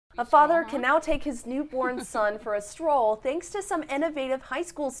A father can now take his newborn son for a stroll thanks to some innovative high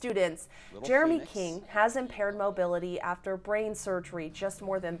school students. Jeremy King has impaired mobility after brain surgery just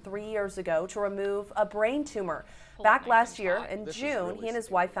more than 3 years ago to remove a brain tumor. Back last year in June, he and his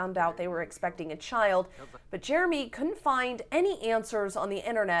wife found out they were expecting a child, but Jeremy couldn't find any answers on the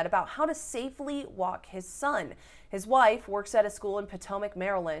internet about how to safely walk his son. His wife works at a school in Potomac,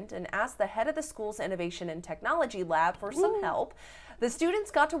 Maryland, and asked the head of the school's Innovation and Technology Lab for some help. The students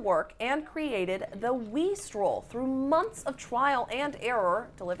got to work and created the Stroll through months of trial and error,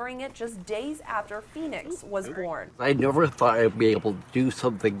 delivering it just days after Phoenix was born. I never thought I'd be able to do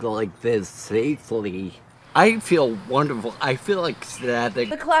something like this safely. I feel wonderful. I feel ecstatic.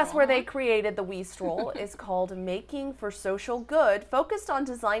 The class where they created the Stroll is called Making for Social Good, focused on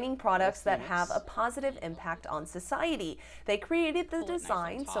designing products that have a positive impact on society. They created the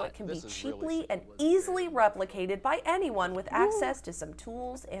design so it can be cheaply and easily replicated by anyone with access to some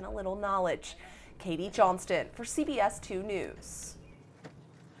tools and a little knowledge. Katie Johnston for CBS 2 News.